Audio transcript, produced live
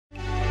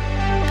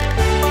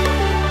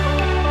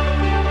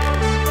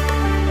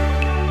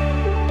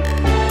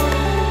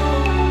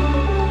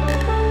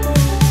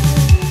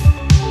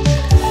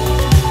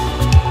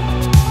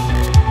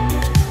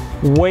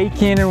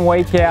Week in and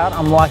week out,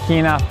 I'm lucky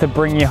enough to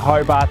bring you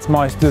Hobart's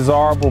most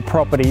desirable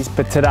properties,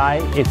 but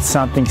today it's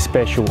something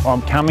special.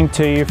 I'm coming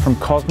to you from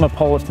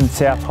cosmopolitan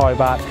South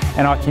Hobart,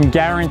 and I can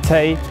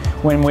guarantee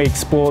when we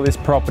explore this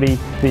property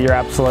that you're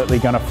absolutely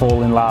going to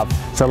fall in love.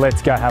 So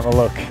let's go have a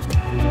look.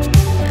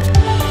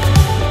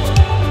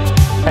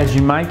 As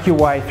you make your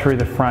way through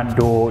the front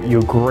door,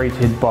 you're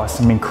greeted by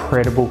some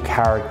incredible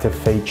character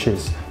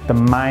features. The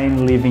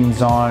main living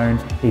zone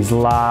is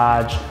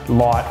large,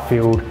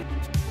 light-filled.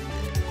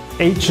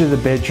 Each of the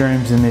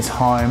bedrooms in this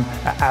home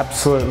are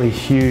absolutely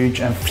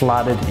huge and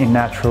flooded in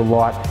natural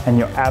light, and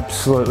you're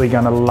absolutely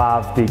going to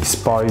love the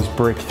exposed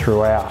brick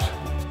throughout.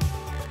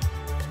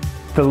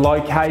 The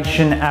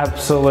location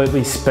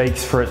absolutely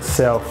speaks for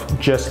itself.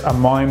 Just a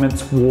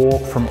moment's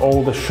walk from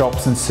all the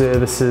shops and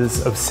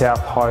services of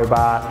South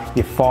Hobart,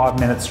 you're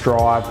 5 minutes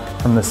drive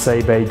from the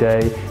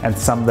CBD, and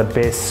some of the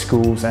best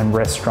schools and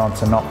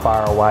restaurants are not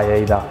far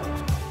away either.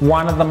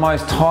 One of the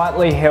most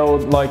tightly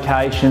held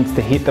locations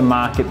to hit the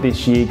market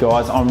this year,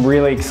 guys. I'm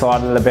really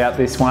excited about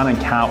this one and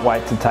can't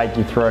wait to take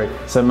you through.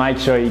 So make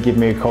sure you give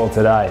me a call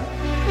today.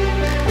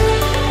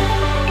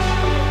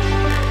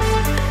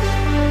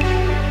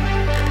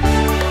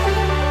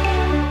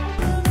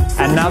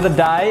 Another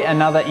day,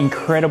 another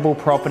incredible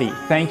property.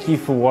 Thank you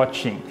for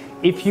watching.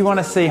 If you want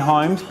to see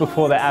homes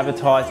before they're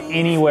advertised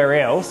anywhere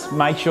else,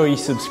 make sure you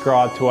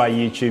subscribe to our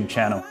YouTube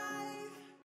channel.